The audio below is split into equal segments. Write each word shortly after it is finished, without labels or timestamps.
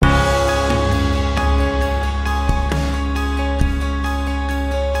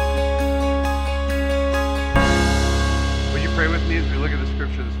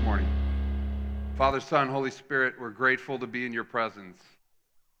Father, Son, Holy Spirit, we're grateful to be in your presence.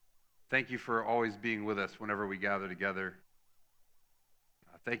 Thank you for always being with us whenever we gather together.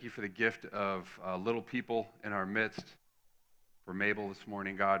 Thank you for the gift of little people in our midst. For Mabel this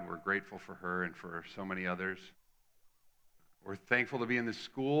morning, God, we're grateful for her and for so many others. We're thankful to be in this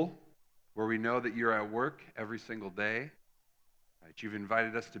school where we know that you're at work every single day, that you've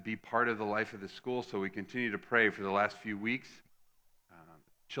invited us to be part of the life of the school, so we continue to pray for the last few weeks.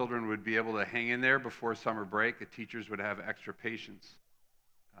 Children would be able to hang in there before summer break. The teachers would have extra patience.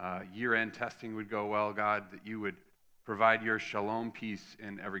 Year-end testing would go well, God, that you would provide your shalom peace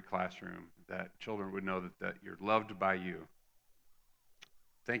in every classroom, that children would know that you're loved by you.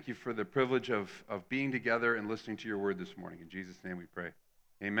 Thank you for the privilege of being together and listening to your word this morning. In Jesus' name we pray.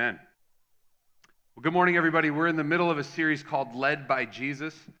 Amen. Well, good morning, everybody. We're in the middle of a series called Led by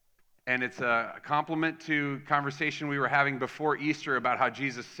Jesus, and it's a complement to conversation we were having before Easter about how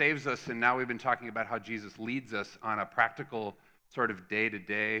Jesus saves us, and now we've been talking about how Jesus leads us on a practical sort of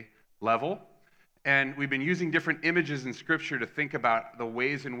day-to-day level. And we've been using different images in Scripture to think about the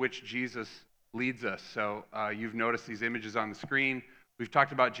ways in which Jesus leads us. So you've noticed these images on the screen. We've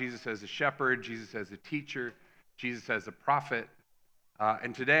talked about Jesus as a shepherd, Jesus as a teacher, Jesus as a prophet.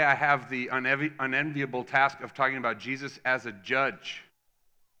 And today I have the unenviable task of talking about Jesus as a judge.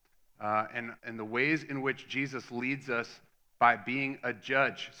 And the ways in which Jesus leads us by being a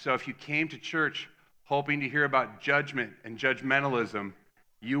judge. So if you came to church hoping to hear about judgment and judgmentalism,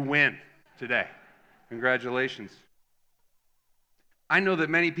 you win today. Congratulations. I know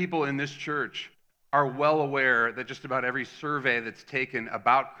that many people in this church are well aware that just about every survey that's taken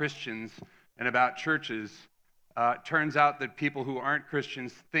about Christians and about churches turns out that people who aren't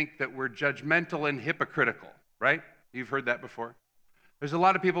Christians think that we're judgmental and hypocritical, right? You've heard that before. There's a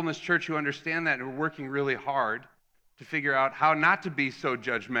lot of people in this church who understand that and are working really hard to figure out how not to be so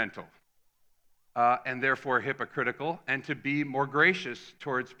judgmental and therefore hypocritical, and to be more gracious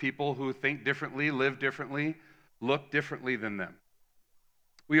towards people who think differently, live differently, look differently than them.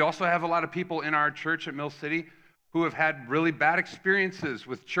 We also have a lot of people in our church at Mill City who have had really bad experiences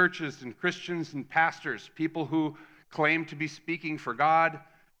with churches and Christians and pastors, people who claim to be speaking for God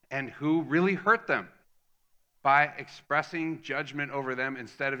and who really hurt them by expressing judgment over them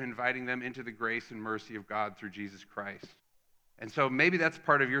instead of inviting them into the grace and mercy of God through Jesus Christ. And so maybe that's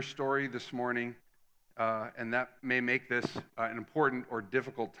part of your story this morning, and that may make this an important or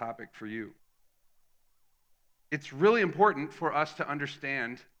difficult topic for you. It's really important for us to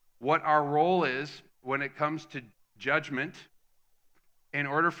understand what our role is when it comes to judgment in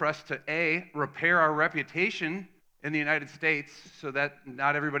order for us to, A, repair our reputation in the United States so that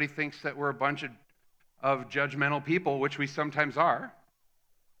not everybody thinks that we're a bunch of judgmental people, which we sometimes are,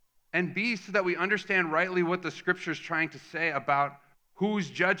 and B, so that we understand rightly what the Scripture is trying to say about who's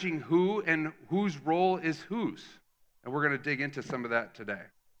judging who and whose role is whose. And we're going to dig into some of that today.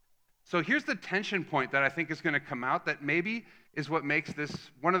 So here's the tension point that I think is going to come out that maybe is what makes this,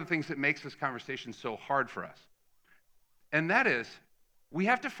 one of the things that makes this conversation so hard for us. And that is, we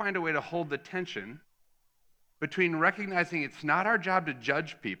have to find a way to hold the tension between recognizing it's not our job to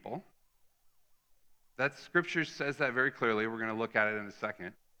judge people. That Scripture says that very clearly. We're going to look at it in a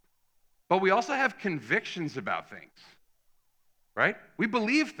second. But we also have convictions about things, right? We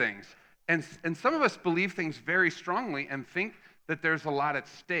believe things. And some of us believe things very strongly and think that there's a lot at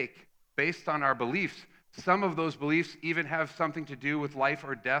stake based on our beliefs. Some of those beliefs even have something to do with life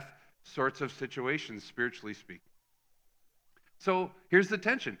or death sorts of situations, spiritually speaking. So here's the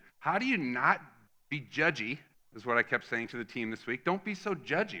tension. How do you not be judgy, is what I kept saying to the team this week. Don't be so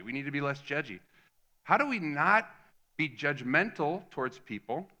judgy. We need to be less judgy. How do we not be judgmental towards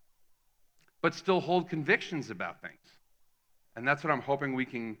people, but still hold convictions about things? And that's what I'm hoping we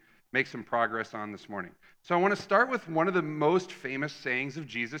can make some progress on this morning. So I want to start with one of the most famous sayings of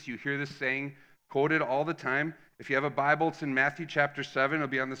Jesus. You hear this saying quoted all the time. If you have a Bible, it's in Matthew chapter 7. It'll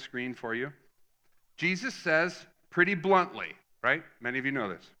be on the screen for you. Jesus says pretty bluntly, right? Many of you know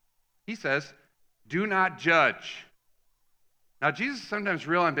this. He says, "Do not judge." Now, Jesus is sometimes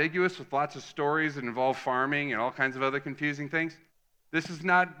real ambiguous with lots of stories that involve farming and all kinds of other confusing things. This is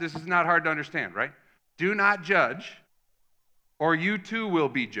not hard to understand, right? Do not judge, or you too will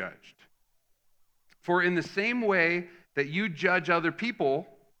be judged. For in the same way that you judge other people,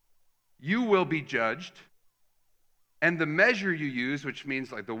 you will be judged, and the measure you use, which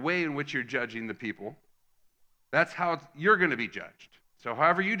means like the way in which you're judging the people, that's how you're going to be judged. So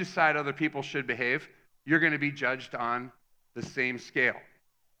however you decide other people should behave, you're going to be judged on the same scale.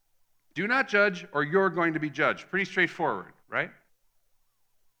 Do not judge, or you're going to be judged. Pretty straightforward, right?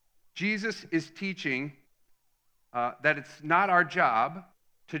 Jesus is teaching that it's not our job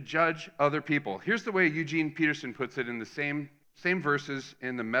to judge other people. Here's the way Eugene Peterson puts it in the same verses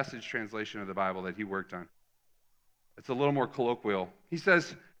in the Message translation of the Bible that he worked on. It's a little more colloquial. He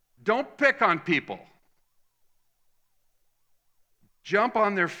says, don't pick on people. Jump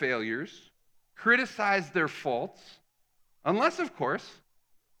on their failures, criticize their faults, unless, of course,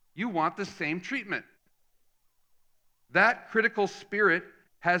 you want the same treatment. That critical spirit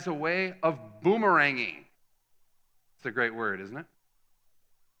has a way of boomeranging. It's a great word, isn't it?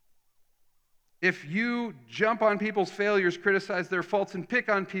 If you jump on people's failures, criticize their faults, and pick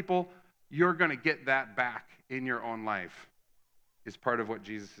on people, you're going to get that back in your own life, is part of what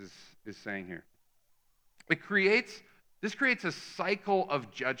Jesus is saying here. This creates a cycle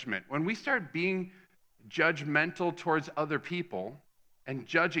of judgment. When we start being judgmental towards other people and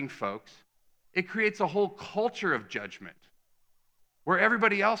judging folks, it creates a whole culture of judgment where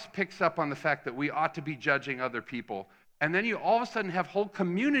everybody else picks up on the fact that we ought to be judging other people. And then you all of a sudden have whole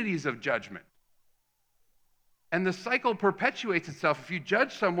communities of judgment. And the cycle perpetuates itself. If you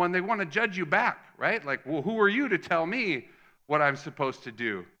judge someone, they want to judge you back, right? Like, well, who are you to tell me what I'm supposed to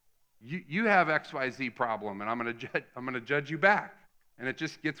do? You have XYZ problem, and I'm going to judge you back. And it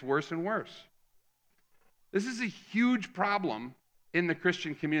just gets worse and worse. This is a huge problem in the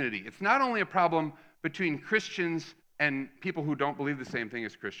Christian community. It's not only a problem between Christians and people who don't believe the same thing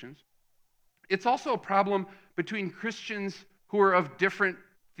as Christians. It's also a problem between Christians who are of different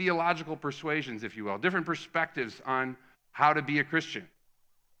theological persuasions, if you will, different perspectives on how to be a Christian.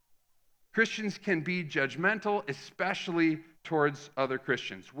 Christians can be judgmental, especially towards other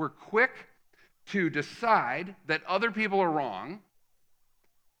Christians. We're quick to decide that other people are wrong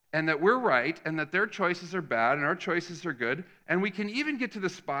and that we're right and that their choices are bad and our choices are good. And we can even get to the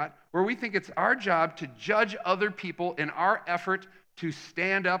spot where we think it's our job to judge other people in our effort to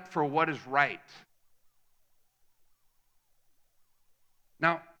stand up for what is right.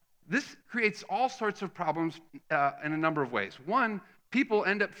 Now, this creates all sorts of problems in a number of ways. One, people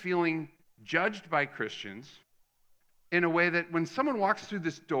end up feeling judged by Christians in a way that when someone walks through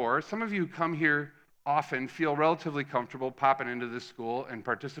this door, some of you come here often feel relatively comfortable popping into this school and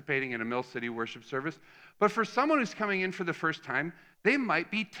participating in a Mill City worship service. But for someone who's coming in for the first time, they might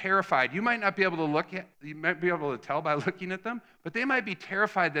be terrified. You might not be able to tell by looking at them, but they might be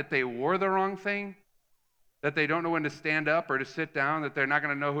terrified that they wore the wrong thing, that they don't know when to stand up or to sit down, that they're not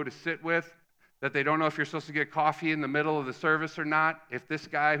going to know who to sit with, that they don't know if you're supposed to get coffee in the middle of the service or not, if this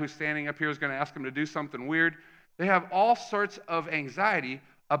guy who's standing up here is going to ask them to do something weird. They have all sorts of anxiety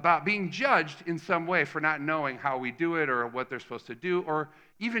about being judged in some way for not knowing how we do it or what they're supposed to do, or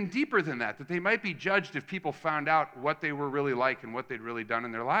even deeper than that they might be judged if people found out what they were really like and what they'd really done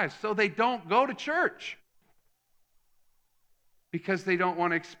in their lives. So they don't go to church because they don't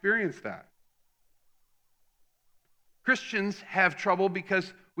want to experience that. Christians have trouble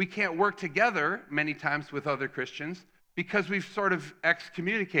because we can't work together many times with other Christians because we've sort of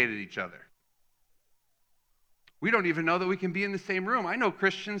excommunicated each other. We don't even know that we can be in the same room. I know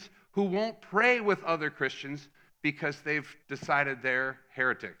Christians who won't pray with other Christians because they've decided they're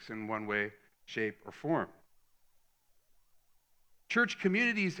heretics in one way, shape, or form. Church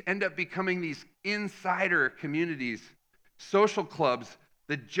communities end up becoming these insider communities, social clubs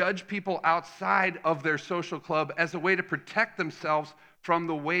that judge people outside of their social club as a way to protect themselves from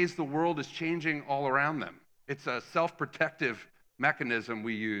the ways the world is changing all around them. It's a self-protective mechanism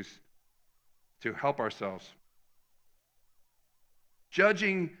we use to help ourselves.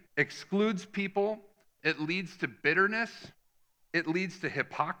 Judging excludes people. It leads to bitterness. It leads to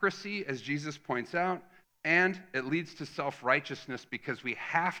hypocrisy, as Jesus points out, and it leads to self-righteousness because we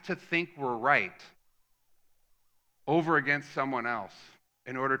have to think we're right over against someone else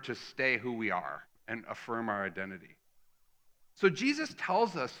in order to stay who we are and affirm our identity. So Jesus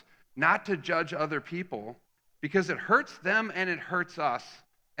tells us not to judge other people because it hurts them and it hurts us,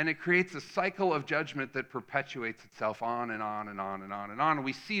 and it creates a cycle of judgment that perpetuates itself on and on and on and on and on. And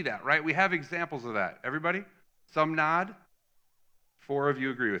we see that, right? We have examples of that. Everybody? Some nod? 4 of you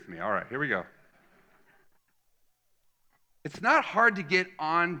agree with me. All right, here we go. It's not hard to get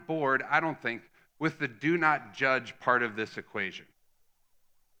on board, I don't think, with the do not judge part of this equation.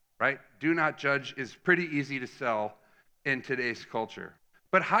 Right? Do not judge is pretty easy to sell in today's culture.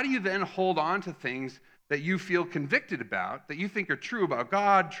 But how do you then hold on to things that you feel convicted about, that you think are true about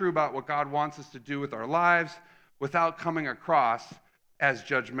God, true about what God wants us to do with our lives, without coming across as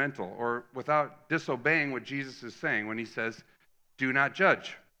judgmental or without disobeying what Jesus is saying when he says, do not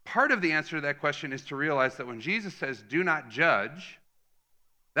judge? Part of the answer to that question is to realize that when Jesus says, do not judge,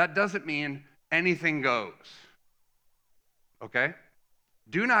 that doesn't mean anything goes. Okay?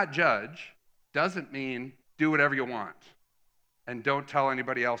 Do not judge doesn't mean do whatever you want. and don't tell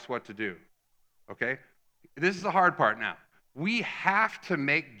anybody else what to do. Okay? This is the hard part now. We have to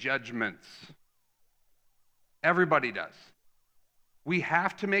make judgments. Everybody does. We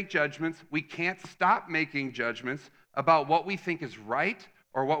have to make judgments. We can't stop making judgments about what we think is right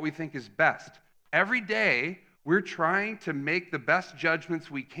or what we think is best. Every day, we're trying to make the best judgments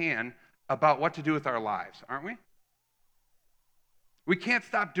we can about what to do with our lives, aren't we? We can't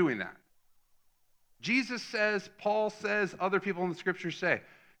stop doing that. Jesus says, Paul says, other people in the scriptures say,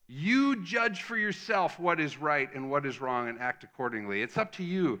 you judge for yourself what is right and what is wrong and act accordingly. It's up to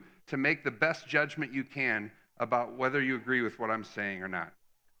you to make the best judgment you can about whether you agree with what I'm saying or not.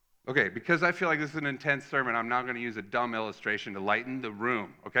 Okay, because I feel like this is an intense sermon, I'm now going to use a dumb illustration to lighten the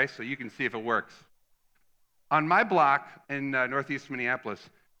room, okay, so you can see if it works. On my block in northeast Minneapolis,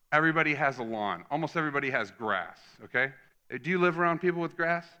 everybody has a lawn. Almost everybody has grass, okay? Do you live around people with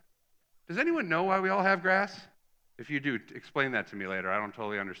grass? Does anyone know why we all have grass? If you do, explain that to me later. I don't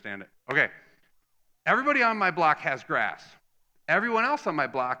totally understand it. Okay, everybody on my block has grass. Everyone else on my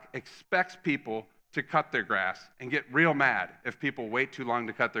block expects people to cut their grass and get real mad if people wait too long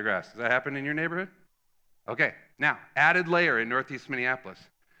to cut their grass. Does that happen in your neighborhood? Okay, now, added layer in northeast Minneapolis.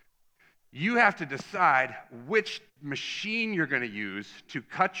 You have to decide which machine you're going to use to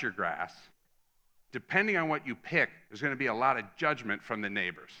cut your grass. Depending on what you pick, there's going to be a lot of judgment from the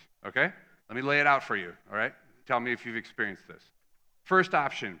neighbors, okay? Let me lay it out for you, all right? Tell me if you've experienced this. First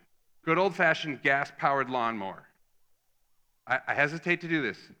option, good old-fashioned gas-powered lawnmower. I hesitate to do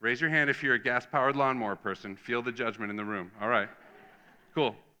this. Raise your hand if you're a gas-powered lawnmower person. Feel the judgment in the room. All right,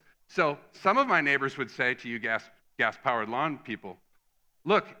 cool. So some of my neighbors would say to you gas-powered lawn people,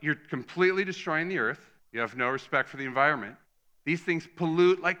 look, you're completely destroying the earth. You have no respect for the environment. These things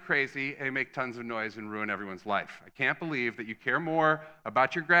pollute like crazy and make tons of noise and ruin everyone's life. I can't believe that you care more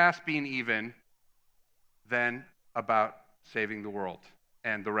about your grass being even than about saving the world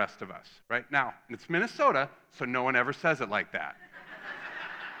and the rest of us, right? Now, it's Minnesota, so no one ever says it like that.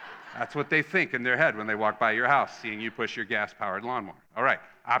 That's what they think in their head when they walk by your house, seeing you push your gas-powered lawnmower. All right,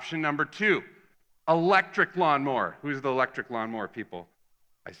 option number 2, electric lawnmower. Who's the electric lawnmower people?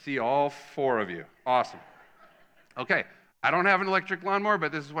 I see all 4 of you. Awesome. Okay, I don't have an electric lawnmower,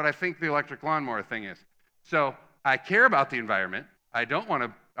 but this is what I think the electric lawnmower thing is. So I care about the environment. I don't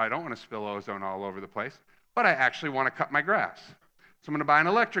want to spill ozone all over the place, but I actually want to cut my grass. So I'm going to buy an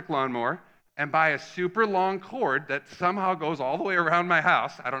electric lawnmower and buy a super long cord that somehow goes all the way around my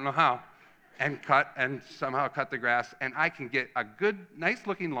house, I don't know how, and somehow cut the grass, and I can get a good,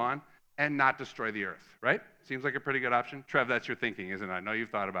 nice-looking lawn and not destroy the earth, right? Seems like a pretty good option. Trev, that's your thinking, isn't it? I know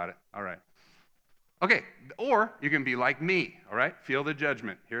you've thought about it. All right. Okay, or you can be like me, all right? Feel the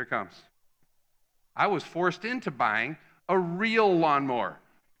judgment. Here it comes. I was forced into buying a real lawnmower.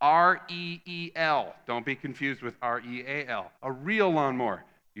 R-E-E-L. Don't be confused with R-E-A-L. A real lawnmower.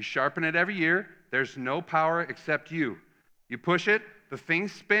 You sharpen it every year. There's no power except you. You push it, the thing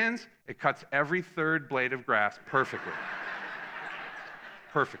spins, it cuts every third blade of grass perfectly.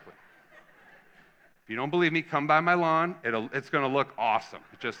 Perfectly. If you don't believe me, come by my lawn. It's going to look awesome.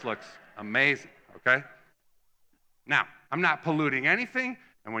 It just looks amazing, okay? Now, I'm not polluting anything,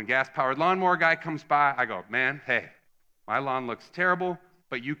 and when gas-powered lawnmower guy comes by, I go, man, hey, my lawn looks terrible,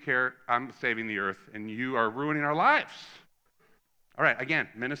 but you care, I'm saving the earth, and you are ruining our lives. All right, again,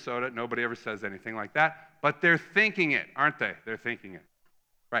 Minnesota, nobody ever says anything like that, but they're thinking it, aren't they? They're thinking it.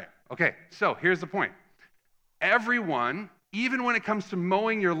 Right, okay, so here's the point. Everyone, even when it comes to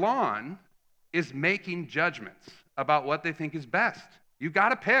mowing your lawn, is making judgments about what they think is best. You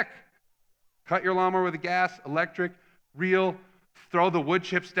gotta pick. Cut your lawnmower with a gas, electric, real, throw the wood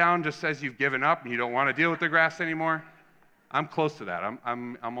chips down just says you've given up and you don't want to deal with the grass anymore. I'm close to that.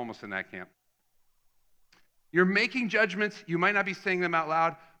 I'm almost in that camp. You're making judgments. You might not be saying them out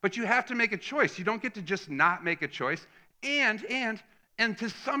loud, but you have to make a choice. You don't get to just not make a choice. And to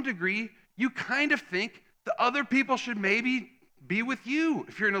some degree, you kind of think the other people should maybe be with you.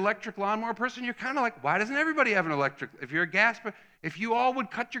 If you're an electric lawnmower person, you're kind of like, why doesn't everybody have an electric? If you're a gas, if you all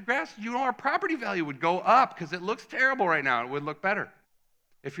would cut your grass, you know our property value would go up because it looks terrible right now. It would look better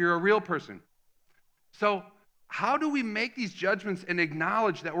if you're a real person. So how do we make these judgments and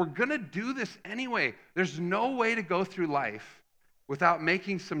acknowledge that we're going to do this anyway? There's no way to go through life without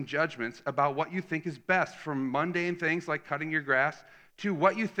making some judgments about what you think is best, from mundane things like cutting your grass to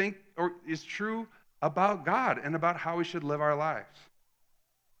what you think is true about God and about how we should live our lives.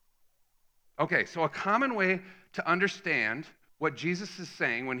 Okay, so a common way to understand what Jesus is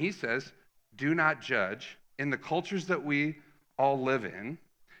saying when he says, do not judge, in the cultures that we all live in,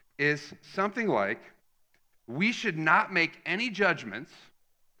 is something like, we should not make any judgments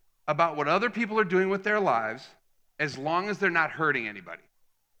about what other people are doing with their lives as long as they're not hurting anybody.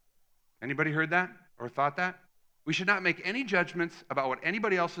 Anybody heard that or thought that? We should not make any judgments about what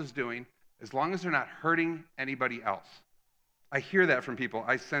anybody else is doing as long as they're not hurting anybody else. I hear that from people.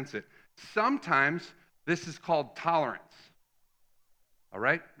 I sense it. Sometimes this is called tolerance. All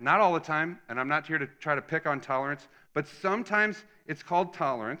right? Not all the time, and I'm not here to try to pick on tolerance, but sometimes it's called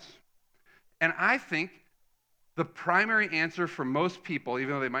tolerance. And I think the primary answer for most people,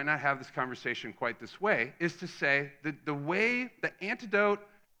 even though they might not have this conversation quite this way, is to say that the antidote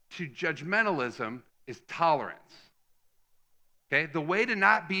to judgmentalism is tolerance. Okay? The way to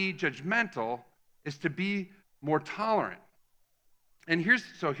not be judgmental is to be more tolerant. And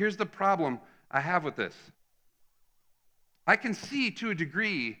here's the problem I have with this. I can see to a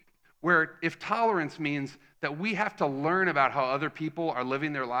degree where if tolerance means that we have to learn about how other people are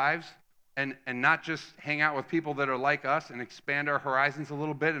living their lives and not just hang out with people that are like us and expand our horizons a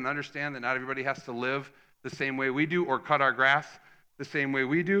little bit and understand that not everybody has to live the same way we do or cut our grass the same way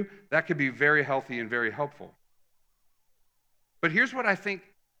we do, that could be very healthy and very helpful. But here's what I think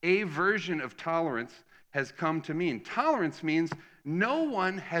a version of tolerance has come to mean. Tolerance means no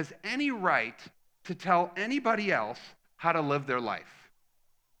one has any right to tell anybody else how to live their life.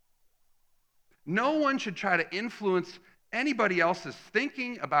 No one should try to influence anybody else's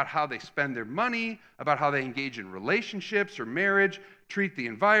thinking about how they spend their money, about how they engage in relationships or marriage, treat the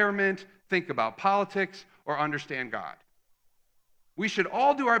environment, think about politics, or understand God. We should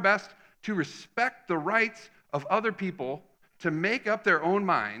all do our best to respect the rights of other people to make up their own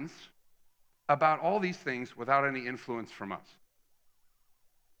minds about all these things without any influence from us.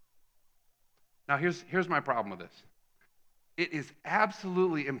 Now, here's my problem with this. It is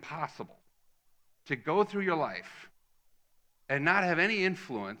absolutely impossible to go through your life and not have any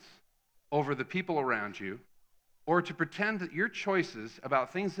influence over the people around you, or to pretend that your choices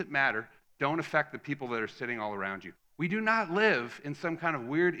about things that matter don't affect the people that are sitting all around you. We do not live in some kind of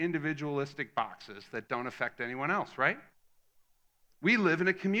weird individualistic boxes that don't affect anyone else, right? We live in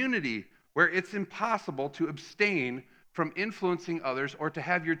a community where it's impossible to abstain from influencing others or to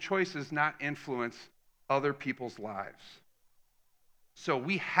have your choices not influence other people's lives. So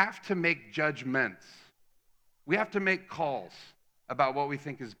we have to make judgments. We have to make calls about what we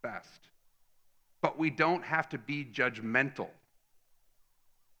think is best. But we don't have to be judgmental.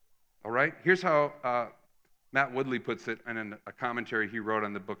 All right? Here's how Matt Woodley puts it in a commentary he wrote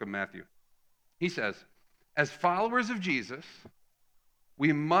on the book of Matthew. He says, as followers of Jesus,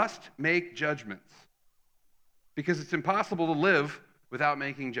 we must make judgments because it's impossible to live without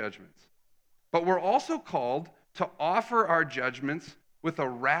making judgments. But we're also called to offer our judgments with a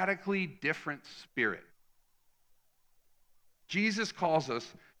radically different spirit. Jesus calls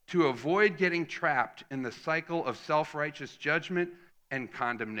us to avoid getting trapped in the cycle of self-righteous judgment and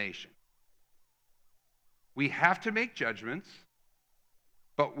condemnation. We have to make judgments,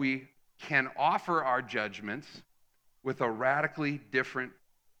 but we can offer our judgments with a radically different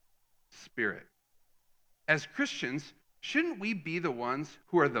spirit. As Christians, shouldn't we be the ones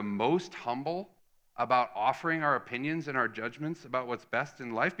who are the most humble about offering our opinions and our judgments about what's best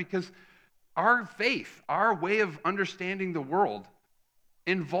in life? Because our faith, our way of understanding the world,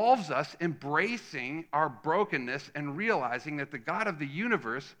 involves us embracing our brokenness and realizing that the God of the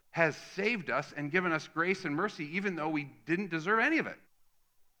universe has saved us and given us grace and mercy even though we didn't deserve any of it.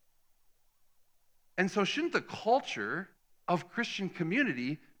 And so shouldn't the culture of Christian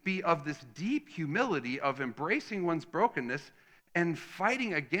community be of this deep humility of embracing one's brokenness and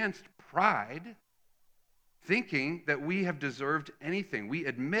fighting against pride, thinking that we have deserved anything? We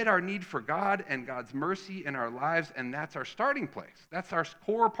admit our need for God and God's mercy in our lives, and that's our starting place. That's our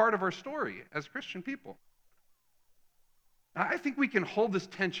core part of our story as Christian people. Now, I think we can hold this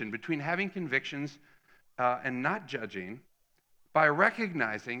tension between having convictions and not judging by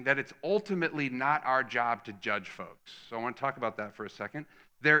recognizing that it's ultimately not our job to judge folks. So I want to talk about that for a second.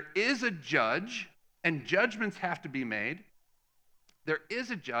 There is a judge, and judgments have to be made. There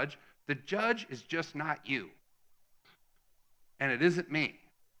is a judge. The judge is just not you. And it isn't me.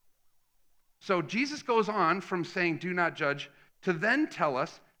 So Jesus goes on from saying, do not judge, to then tell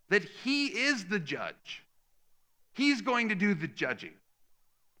us that he is the judge. He's going to do the judging.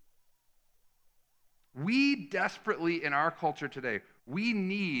 We desperately, in our culture today, we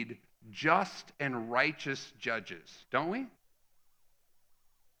need just and righteous judges, don't we?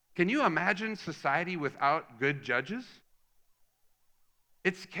 Can you imagine society without good judges?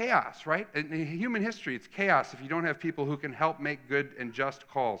 It's chaos, right? In human history, it's chaos if you don't have people who can help make good and just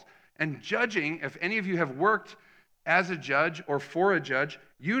calls. And judging, if any of you have worked as a judge or for a judge,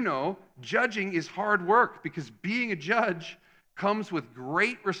 you know judging is hard work because being a judge comes with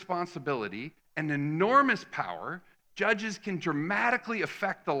great responsibility and enormous power Judges can dramatically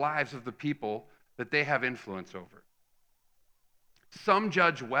affect the lives of the people that they have influence over. Some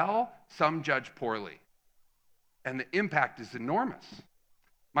judge well, some judge poorly. And the impact is enormous.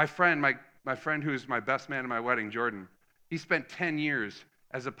 My friend who's my best man in my wedding, Jordan, he spent 10 years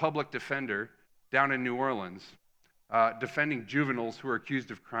as a public defender down in New Orleans, defending juveniles who are accused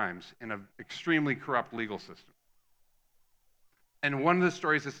of crimes in an extremely corrupt legal system. And one of the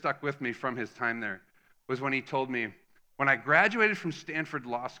stories that stuck with me from his time there was when he told me, when I graduated from Stanford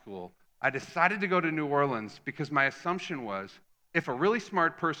Law School, I decided to go to New Orleans because my assumption was, if a really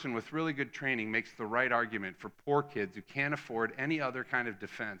smart person with really good training makes the right argument for poor kids who can't afford any other kind of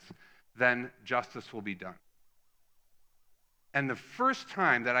defense, then justice will be done. And the first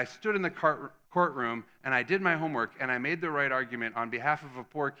time that I stood in the courtroom and I did my homework and I made the right argument on behalf of a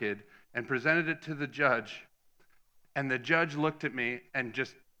poor kid and presented it to the judge, and the judge looked at me and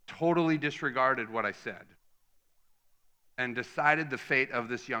just totally disregarded what I said and decided the fate of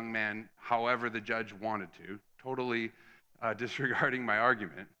this young man however the judge wanted to, totally disregarding my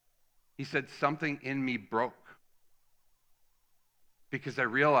argument, he said something in me broke because I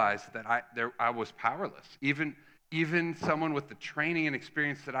realized that I was powerless. Even someone with the training and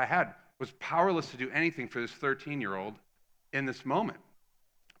experience that I had was powerless to do anything for this 13-year-old in this moment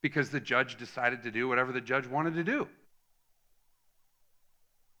because the judge decided to do whatever the judge wanted to do.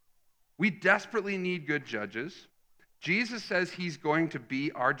 We desperately need good judges. Jesus says he's going to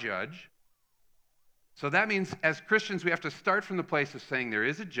be our judge. So that means as Christians, we have to start from the place of saying there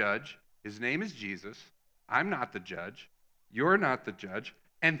is a judge. His name is Jesus. I'm not the judge. You're not the judge.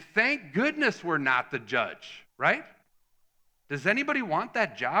 And thank goodness we're not the judge, right? Does anybody want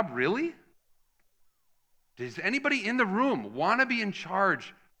that job, really? Does anybody in the room want to be in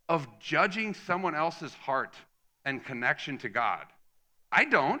charge of judging someone else's heart and connection to God? I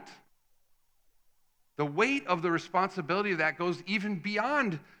don't. The weight of the responsibility of that goes even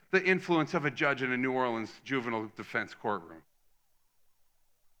beyond the influence of a judge in a New Orleans juvenile defense courtroom.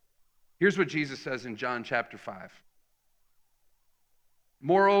 Here's what Jesus says in John chapter 5.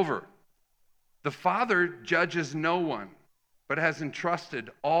 Moreover, the Father judges no one, but has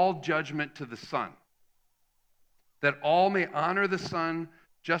entrusted all judgment to the Son, that all may honor the Son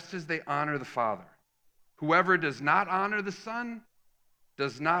just as they honor the Father. Whoever does not honor the Son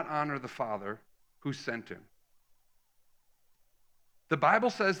does not honor the Father who sent him. The Bible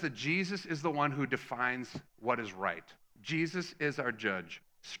says that Jesus is the one who defines what is right. Jesus is our judge.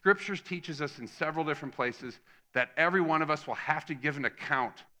 Scriptures teaches us in several different places that every one of us will have to give an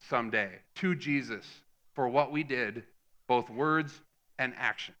account someday to Jesus for what we did, both words and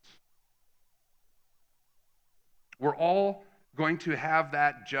actions. We're all going to have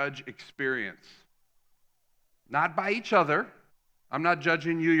that judge experience. Not by each other. I'm not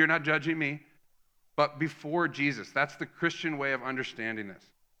judging you, you're not judging me. But before Jesus. That's the Christian way of understanding this.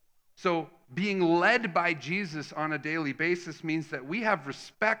 So being led by Jesus on a daily basis means that we have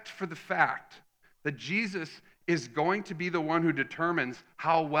respect for the fact that Jesus is going to be the one who determines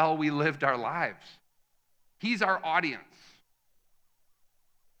how well we lived our lives. He's our audience.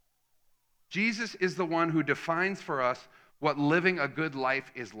 Jesus is the one who defines for us what living a good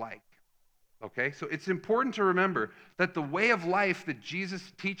life is like. Okay, so it's important to remember that the way of life that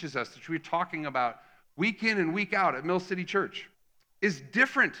Jesus teaches us, that we're talking about week in and week out at Mill City Church, is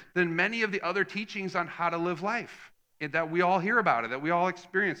different than many of the other teachings on how to live life that we all hear about it, that we all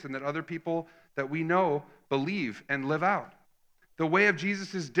experience, and that other people that we know believe and live out. The way of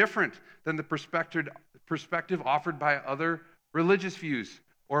Jesus is different than the perspective offered by other religious views,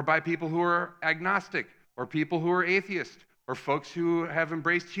 or by people who are agnostic, or people who are atheist, or folks who have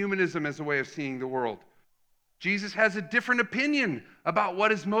embraced humanism as a way of seeing the world. Jesus has a different opinion about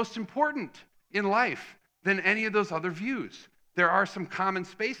what is most important in life than any of those other views. There are some common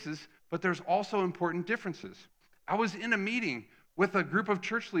spaces, but there's also important differences. I was in a meeting with a group of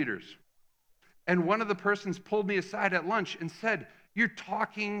church leaders, and one of the persons pulled me aside at lunch and said, "You're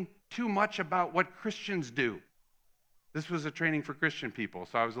talking too much about what Christians do." This was a training for Christian people,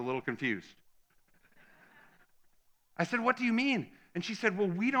 so I was a little confused. I said, "What do you mean?" And she said, "Well,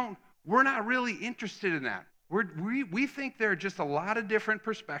 we're not really interested in that. We think there are just a lot of different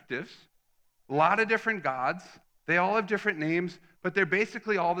perspectives, a lot of different gods. They all have different names, but they're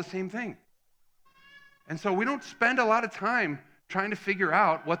basically all the same thing. And so we don't spend a lot of time trying to figure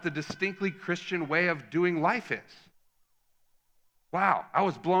out what the distinctly Christian way of doing life is." Wow, I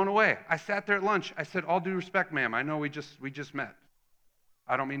was blown away. I sat there at lunch. I said, "All due respect, ma'am, I know we just met.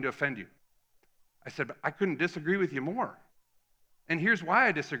 I don't mean to offend you." I said, "But I couldn't disagree with you more. And here's why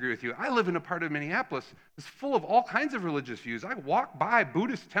I disagree with you. I live in a part of Minneapolis that's full of all kinds of religious views. I walk by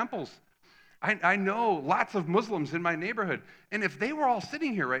Buddhist temples I know lots of Muslims in my neighborhood. And if they were all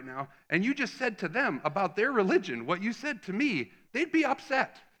sitting here right now and you just said to them about their religion what you said to me, they'd be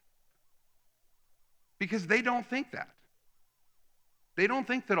upset. Because they don't think that. They don't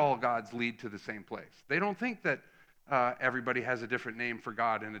think that all gods lead to the same place. They don't think that everybody has a different name for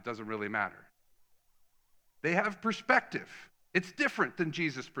God and it doesn't really matter. They have perspective. It's different than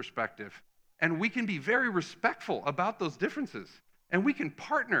Jesus' perspective. And we can be very respectful about those differences. And we can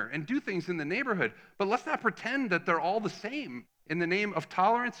partner and do things in the neighborhood. But let's not pretend that they're all the same in the name of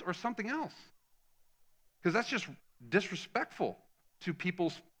tolerance or something else. Because that's just disrespectful to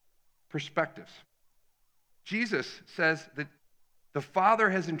people's perspectives. Jesus says that the Father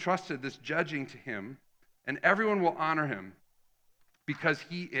has entrusted this judging to him, and everyone will honor him because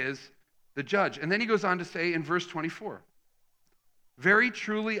he is the judge. And then he goes on to say in verse 24, very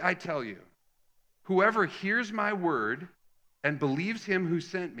truly I tell you, whoever hears my word and believes him who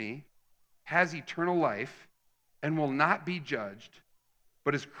sent me has eternal life and will not be judged,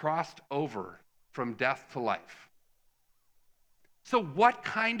 but is crossed over from death to life. So what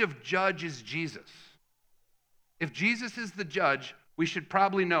kind of judge is Jesus? If Jesus is the judge, we should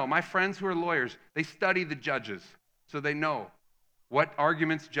probably know. My friends who are lawyers, they study the judges, so they know what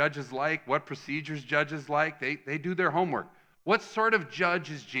arguments judges like, what procedures judges like. They do their homework. What sort of judge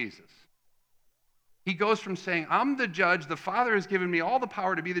is Jesus? He goes from saying, I'm the judge, the Father has given me all the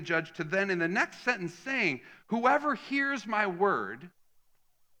power to be the judge, to then in the next sentence saying, whoever hears my word,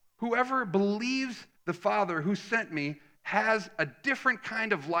 whoever believes the Father who sent me, has a different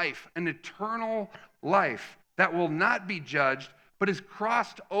kind of life, an eternal life that will not be judged, but is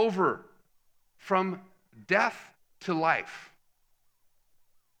crossed over from death to life.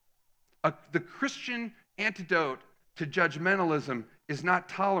 The Christian antidote to judgmentalism is not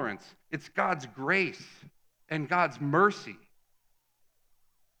tolerance. It's God's grace and God's mercy.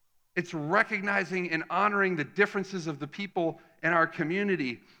 It's recognizing and honoring the differences of the people in our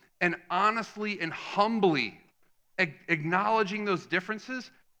community and honestly and humbly acknowledging those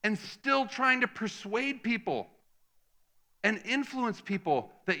differences and still trying to persuade people and influence people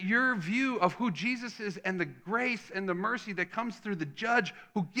that your view of who Jesus is and the grace and the mercy that comes through the judge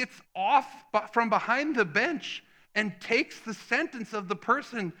who gets off from behind the bench and takes the sentence of the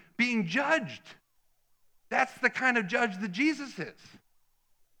person being judged. That's the kind of judge that Jesus is.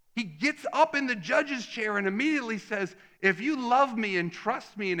 He gets up in the judge's chair and immediately says, if you love me and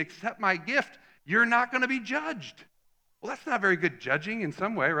trust me and accept my gift, you're not going to be judged. Well, that's not very good judging in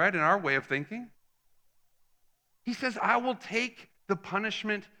some way, right? In our way of thinking. He says, I will take the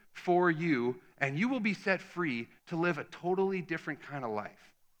punishment for you, and you will be set free to live a totally different kind of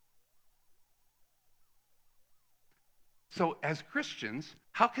life. So as Christians,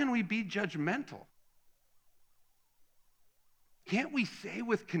 how can we be judgmental? Can't we say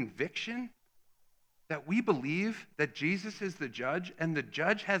with conviction that we believe that Jesus is the judge and the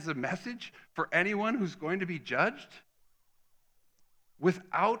judge has a message for anyone who's going to be judged?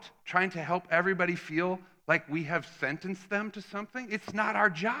 Without trying to help everybody feel like we have sentenced them to something? It's not our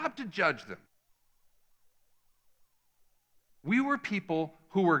job to judge them. We were people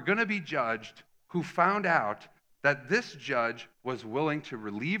who were going to be judged who found out that this judge was willing to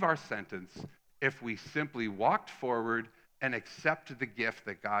relieve our sentence if we simply walked forward and accepted the gift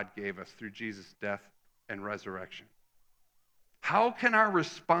that God gave us through Jesus' death and resurrection. How can our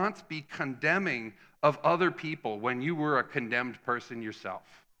response be condemning of other people when you were a condemned person yourself?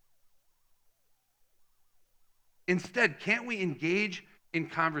 Instead, can't we engage in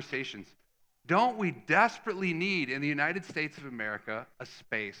conversations? Don't we desperately need in the United States of America a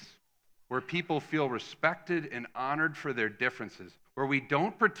space where people feel respected and honored for their differences, where we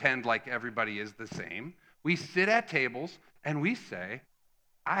don't pretend like everybody is the same? We sit at tables and we say,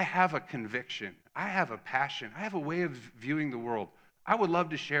 I have a conviction, I have a passion, I have a way of viewing the world. I would love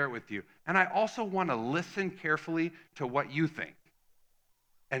to share it with you. And I also want to listen carefully to what you think.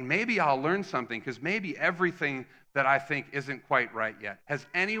 And maybe I'll learn something, because maybe everything that I think isn't quite right yet. Has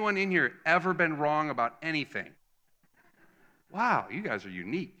anyone in here ever been wrong about anything? Wow, you guys are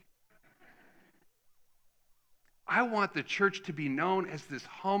unique. I want the church to be known as this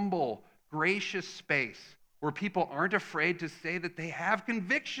humble, gracious space where people aren't afraid to say that they have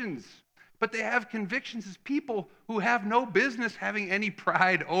convictions, but they have convictions as people who have no business having any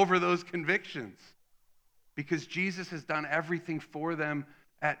pride over those convictions, because Jesus has done everything for them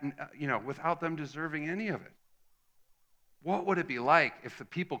without them deserving any of it. What would it be like if the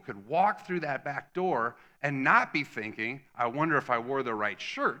people could walk through that back door and not be thinking, I wonder if I wore the right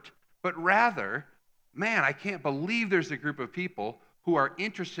shirt, but rather, man, I can't believe there's a group of people who are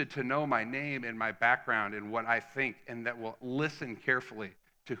interested to know my name and my background and what I think, and that will listen carefully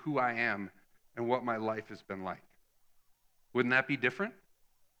to who I am and what my life has been like. Wouldn't that be different?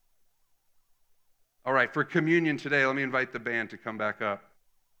 All right, for communion today, let me invite the band to come back up.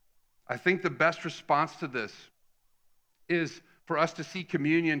 I think the best response to this is for us to see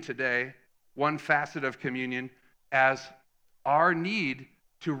communion today, one facet of communion, as our need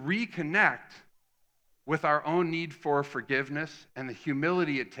to reconnect with our own need for forgiveness and the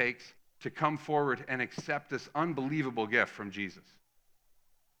humility it takes to come forward and accept this unbelievable gift from Jesus.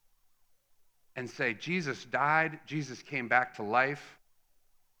 And say, Jesus died, Jesus came back to life,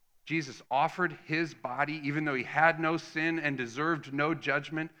 Jesus offered his body, even though he had no sin and deserved no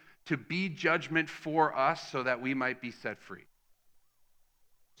judgment, to be judgment for us so that we might be set free.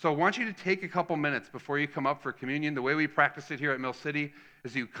 So I want you to take a couple minutes before you come up for communion. The way we practice it here at Mill City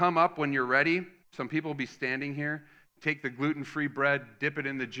is you come up when you're ready. Some people will be standing here. Take the gluten-free bread, dip it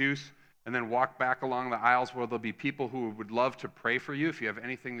in the juice, and then walk back along the aisles where there'll be people who would love to pray for you if you have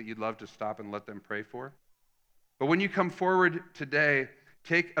anything that you'd love to stop and let them pray for. But when you come forward today,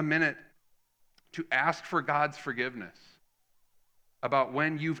 take a minute to ask for God's forgiveness about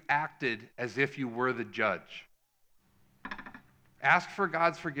when you've acted as if you were the judge. Ask for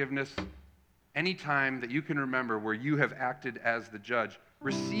God's forgiveness anytime that you can remember where you have acted as the judge.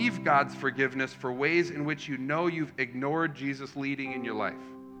 Receive God's forgiveness for ways in which you know you've ignored Jesus leading in your life.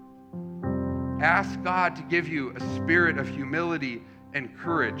 Ask God to give you a spirit of humility and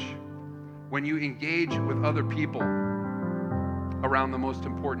courage when you engage with other people around the most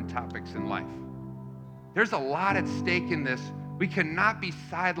important topics in life. There's a lot at stake in this. We cannot be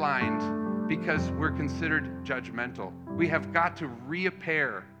sidelined because we're considered judgmental. We have got to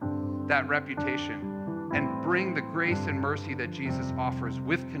repair that reputation and bring the grace and mercy that Jesus offers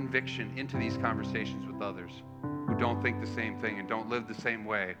with conviction into these conversations with others who don't think the same thing and don't live the same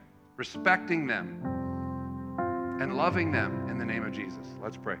way, respecting them and loving them in the name of Jesus.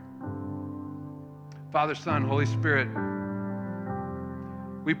 Let's pray. Father, Son, Holy Spirit,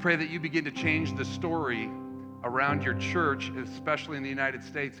 we pray that you begin to change the story around your church, especially in the United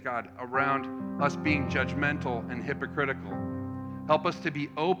States, God, around us being judgmental and hypocritical. Help us to be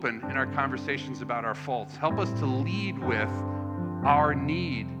open in our conversations about our faults. Help us to lead with our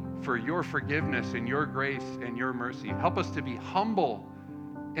need for your forgiveness and your grace and your mercy. Help us to be humble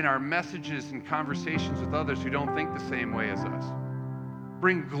in our messages and conversations with others who don't think the same way as us.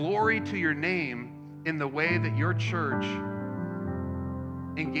 Bring glory to your name in the way that your church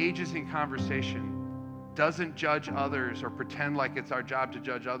engages in conversation, doesn't judge others or pretend like it's our job to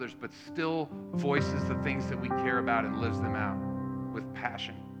judge others, but still voices the things that we care about and lives them out with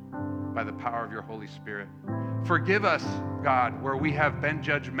passion by the power of your Holy Spirit. Forgive us, God, where we have been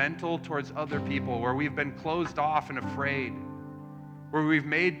judgmental towards other people, where we've been closed off and afraid, where we've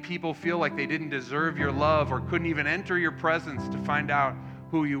made people feel like they didn't deserve your love or couldn't even enter your presence to find out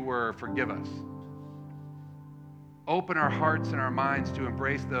who you were. Forgive us. Open our hearts and our minds to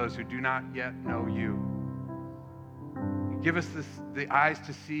embrace those who do not yet know you. Give us the eyes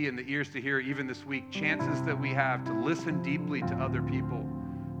to see and the ears to hear, even this week, chances that we have to listen deeply to other people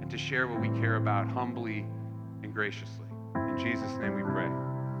and to share what we care about humbly and graciously. In Jesus' name we pray.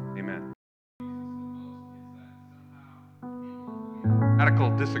 Amen.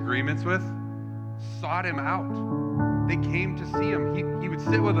 Radical disagreements with sought him out. They came to see him. He would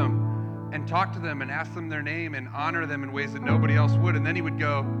sit with them and talk to them and ask them their name and honor them in ways that nobody else would. And then he would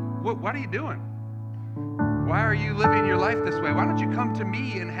go, what are you doing? Why are you living your life this way? Why don't you come to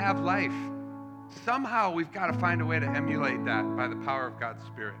me and have life? Somehow we've got to find a way to emulate that by the power of God's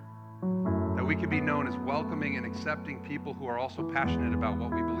Spirit. That we can be known as welcoming and accepting people who are also passionate about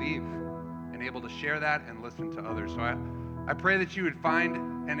what we believe and able to share that and listen to others. So I pray that you would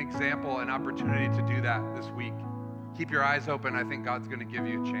find an example, an opportunity to do that this week. Keep your eyes open. I think God's going to give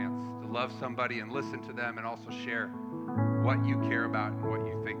you a chance to love somebody and listen to them and also share what you care about and what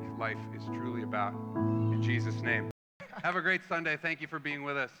you think life is truly about. In Jesus' name. Have a great Sunday. Thank you for being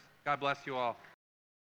with us. God bless you all.